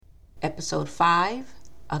Ep.5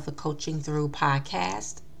 of the Coaching Through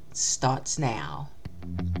podcast starts now.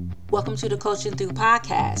 Welcome to the Coaching Through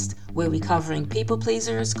podcast, where we covering people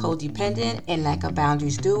pleasers, codependent, and lack of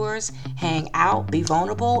boundaries doers, hang out, be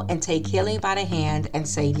vulnerable, and take healing by the hand and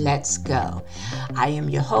say, let's go. I am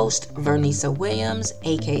your host, Vernisa Williams,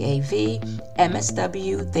 aka V,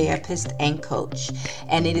 MSW, therapist, and coach.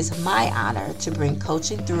 And it is my honor to bring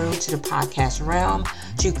coaching through to the podcast realm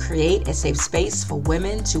to create a safe space for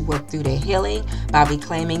women to work through their healing by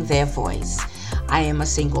reclaiming their voice. I am a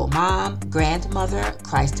single mom, grandmother,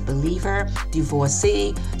 Christ believer,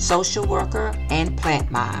 divorcee, social worker, and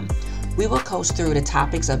plant mom. We will coach through the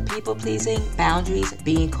topics of people-pleasing, boundaries,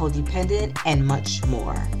 being codependent, and much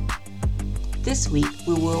more. This week,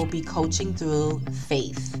 we will be coaching through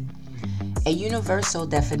faith. A universal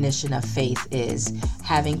definition of faith is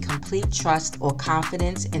having complete trust or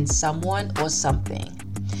confidence in someone or something.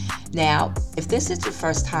 Now, if this is your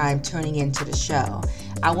first time tuning into the show,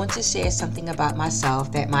 I want to share something about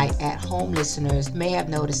myself that my at-home listeners may have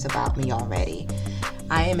noticed about me already.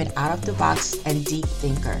 I am an out-of-the-box and deep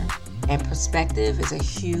thinker, and perspective is a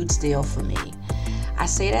huge deal for me. I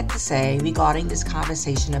say that to say, regarding this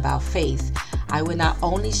conversation about faith, I will not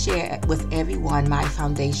only share with everyone my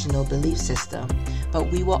foundational belief system,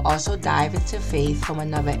 but we will also dive into faith from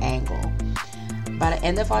another angle. By the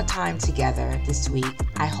end of our time together this week,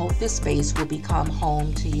 I hope this space will become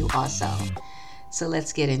home to you also. So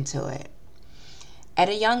let's get into it. At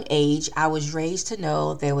a young age, I was raised to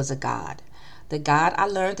know there was a God. The God I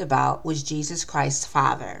learned about was Jesus Christ's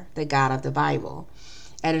Father, the God of the Bible.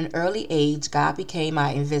 At an early age, God became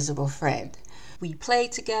my invisible friend. We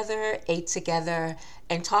played together, ate together,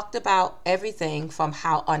 and talked about everything from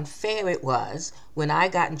how unfair it was when I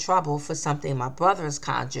got in trouble for something my brothers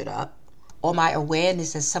conjured up, or my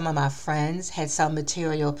awareness that some of my friends had some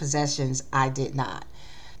material possessions I did not.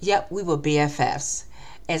 Yep, we were BFFs.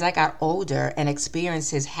 As I got older and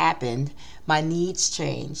experiences happened, my needs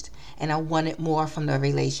changed, and I wanted more from the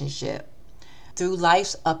relationship. Through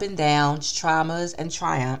life's up and downs, traumas, and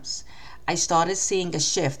triumphs, I started seeing a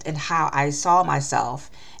shift in how I saw myself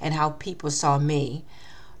and how people saw me.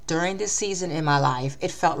 During this season in my life, it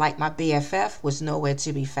felt like my BFF was nowhere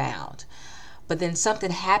to be found. But then something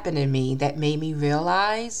happened in me that made me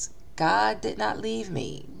realize God did not leave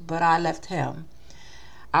me, but I left Him.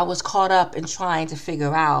 I was caught up in trying to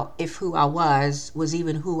figure out if who I was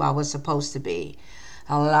even who I was supposed to be.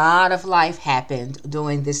 A lot of life happened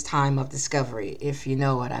during this time of discovery, if you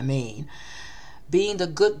know what I mean. Being the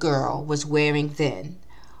good girl was wearing thin,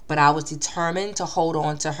 but I was determined to hold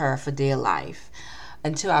on to her for dear life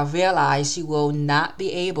until I realized she will not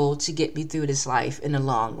be able to get me through this life in the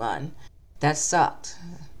long run. That sucked.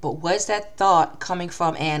 But was that thought coming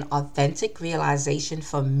from an authentic realization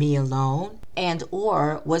from me alone? And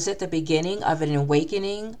or was it the beginning of an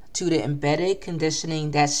awakening to the embedded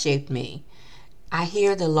conditioning that shaped me? I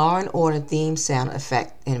hear the Law and Order theme sound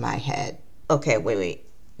effect in my head. Okay, wait.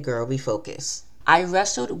 Girl, refocus. I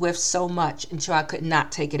wrestled with so much until I could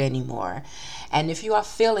not take it anymore. And if you are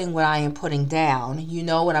feeling what I am putting down, you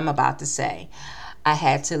know what I'm about to say. I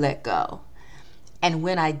had to let go. And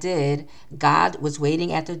when I did, God was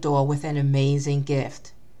waiting at the door with an amazing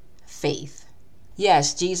gift. Faith.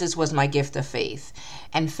 Yes, Jesus was my gift of faith.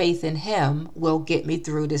 And faith in Him will get me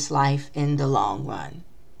through this life in the long run.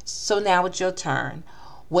 So now it's your turn.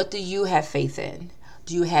 What do you have faith in?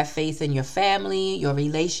 Do you have faith in your family, your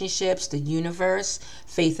relationships, the universe,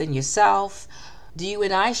 faith in yourself? Do you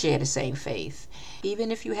and I share the same faith?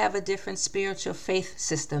 Even if you have a different spiritual faith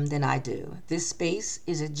system than I do, this space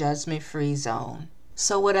is a judgment-free zone.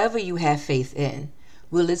 So whatever you have faith in,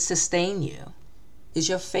 will it sustain you? Is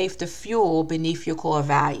your faith the fuel beneath your core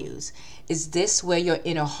values? Is this where your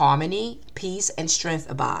inner harmony, peace, and strength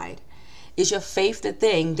abide? Is your faith the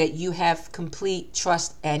thing that you have complete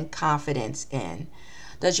trust and confidence in?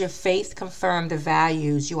 Does your faith confirm the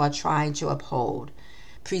values you are trying to uphold?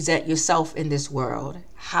 Present yourself in this world,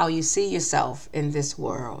 how you see yourself in this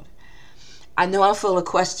world. I know I'm full of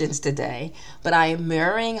questions today, but I am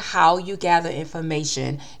mirroring how you gather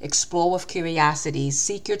information, explore with curiosity,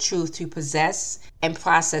 seek your truth to possess, and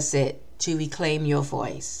process it to reclaim your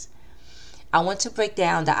voice. I want to break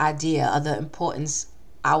down the idea of the importance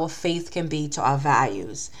our faith can be to our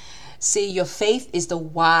values. See, your faith is the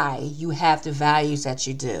why you have the values that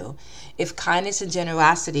you do. If kindness and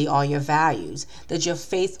generosity are your values, does your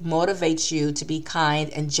faith motivate you to be kind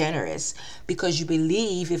and generous because you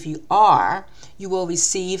believe if you are, you will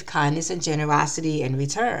receive kindness and generosity in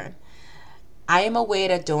return? I am aware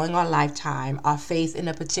that during our lifetime, our faith in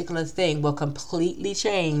a particular thing will completely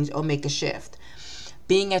change or make a shift.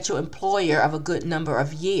 Being at your employer of a good number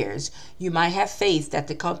of years, you might have faith that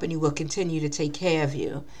the company will continue to take care of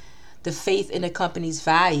you. The faith in the company's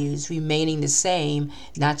values remaining the same,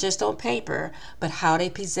 not just on paper, but how they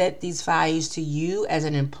present these values to you as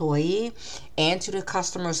an employee and to the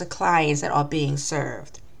customers or clients that are being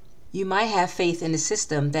served. You might have faith in the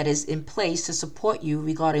system that is in place to support you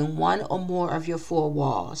regarding one or more of your four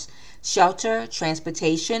walls: shelter,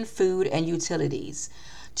 transportation, food, and utilities.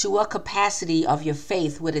 To what capacity of your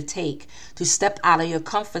faith would it take to step out of your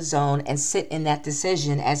comfort zone and sit in that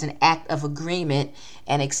decision as an act of agreement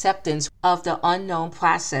and acceptance of the unknown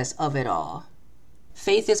process of it all?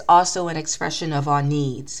 Faith is also an expression of our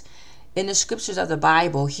needs. In the scriptures of the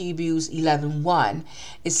Bible, Hebrews 11:1,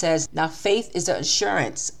 it says, "Now faith is the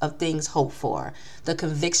assurance of things hoped for, the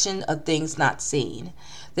conviction of things not seen."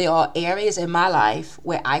 There are areas in my life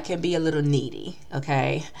where I can be a little needy,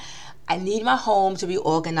 okay? I need my home to be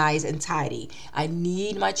organized and tidy. I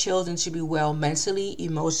need my children to be well mentally,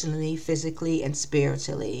 emotionally, physically, and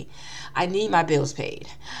spiritually. I need my bills paid.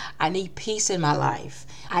 I need peace in my life.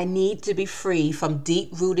 I need to be free from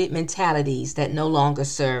deep-rooted mentalities that no longer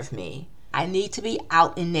serve me. I need to be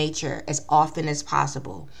out in nature as often as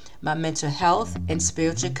possible. My mental health and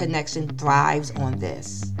spiritual connection thrives on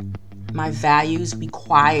this. My values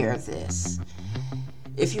require this.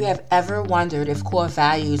 If you have ever wondered if core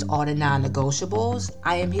values are the non-negotiables,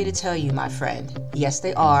 I am here to tell you, my friend, yes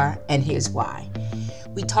they are, and here's why.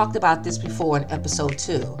 We talked about this before in episode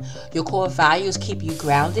 2. Your core values keep you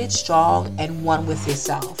grounded, strong, and one with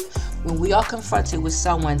yourself. When we are confronted with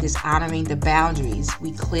someone dishonoring the boundaries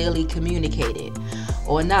we clearly communicated,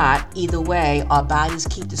 or not, either way, our bodies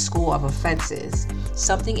keep the score of offenses.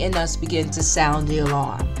 Something in us begins to sound the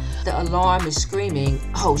alarm. The alarm is screaming,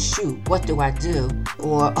 "Oh shoot, what do I do?"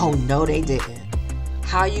 Or, "Oh no, they didn't."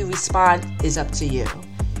 How you respond is up to you.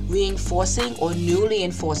 Reinforcing or newly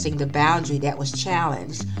enforcing the boundary that was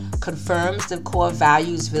challenged confirms the core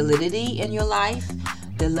value's validity in your life,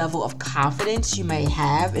 the level of confidence you may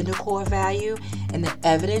have in the core value, and the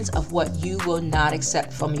evidence of what you will not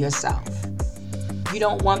accept from yourself. You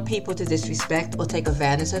don't want people to disrespect or take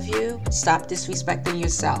advantage of you? Stop disrespecting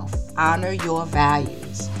yourself. Honor your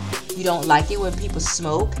values. You don't like it when people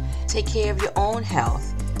smoke? Take care of your own health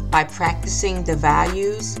by practicing the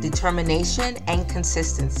values, determination, and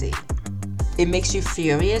consistency. It makes you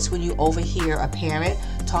furious when you overhear a parent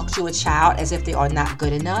talk to a child as if they are not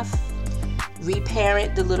good enough?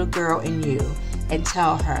 Reparent the little girl in you and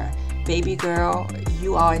tell her, "Baby girl,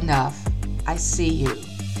 you are enough. I see you.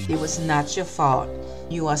 It was not your fault.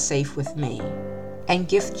 You are safe with me." And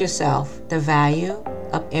gift yourself the value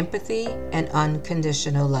of empathy and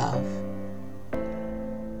unconditional love.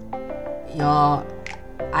 Y'all,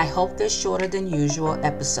 I hope this shorter than usual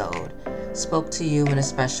episode spoke to you in a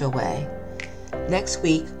special way. Next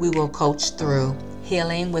week, we will coach through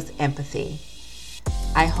healing with empathy.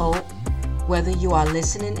 I hope whether you are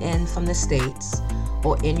listening in from the States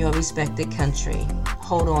or in your respective country,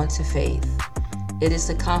 hold on to faith. It is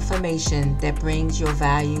the confirmation that brings your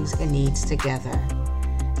values and needs together.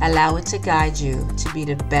 Allow it to guide you to be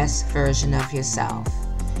the best version of yourself.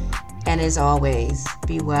 And as always,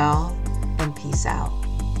 be well and peace out.